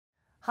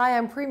Hi,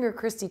 I'm Premier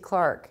Christy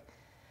Clark.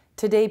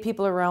 Today,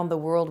 people around the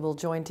world will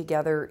join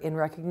together in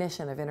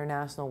recognition of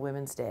International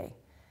Women's Day.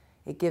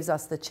 It gives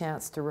us the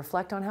chance to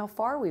reflect on how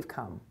far we've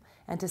come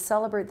and to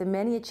celebrate the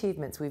many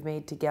achievements we've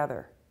made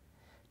together,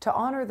 to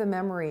honor the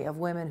memory of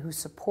women who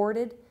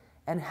supported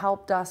and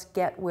helped us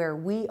get where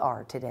we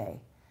are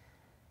today.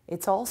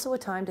 It's also a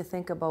time to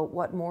think about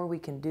what more we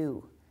can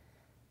do.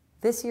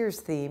 This year's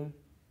theme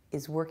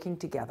is working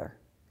together,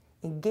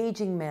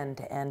 engaging men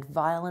to end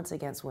violence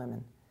against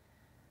women.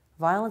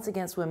 Violence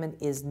against women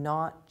is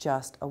not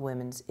just a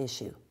women's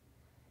issue.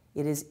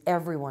 It is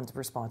everyone's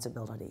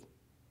responsibility.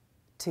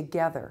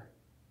 Together,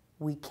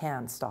 we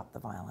can stop the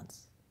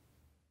violence.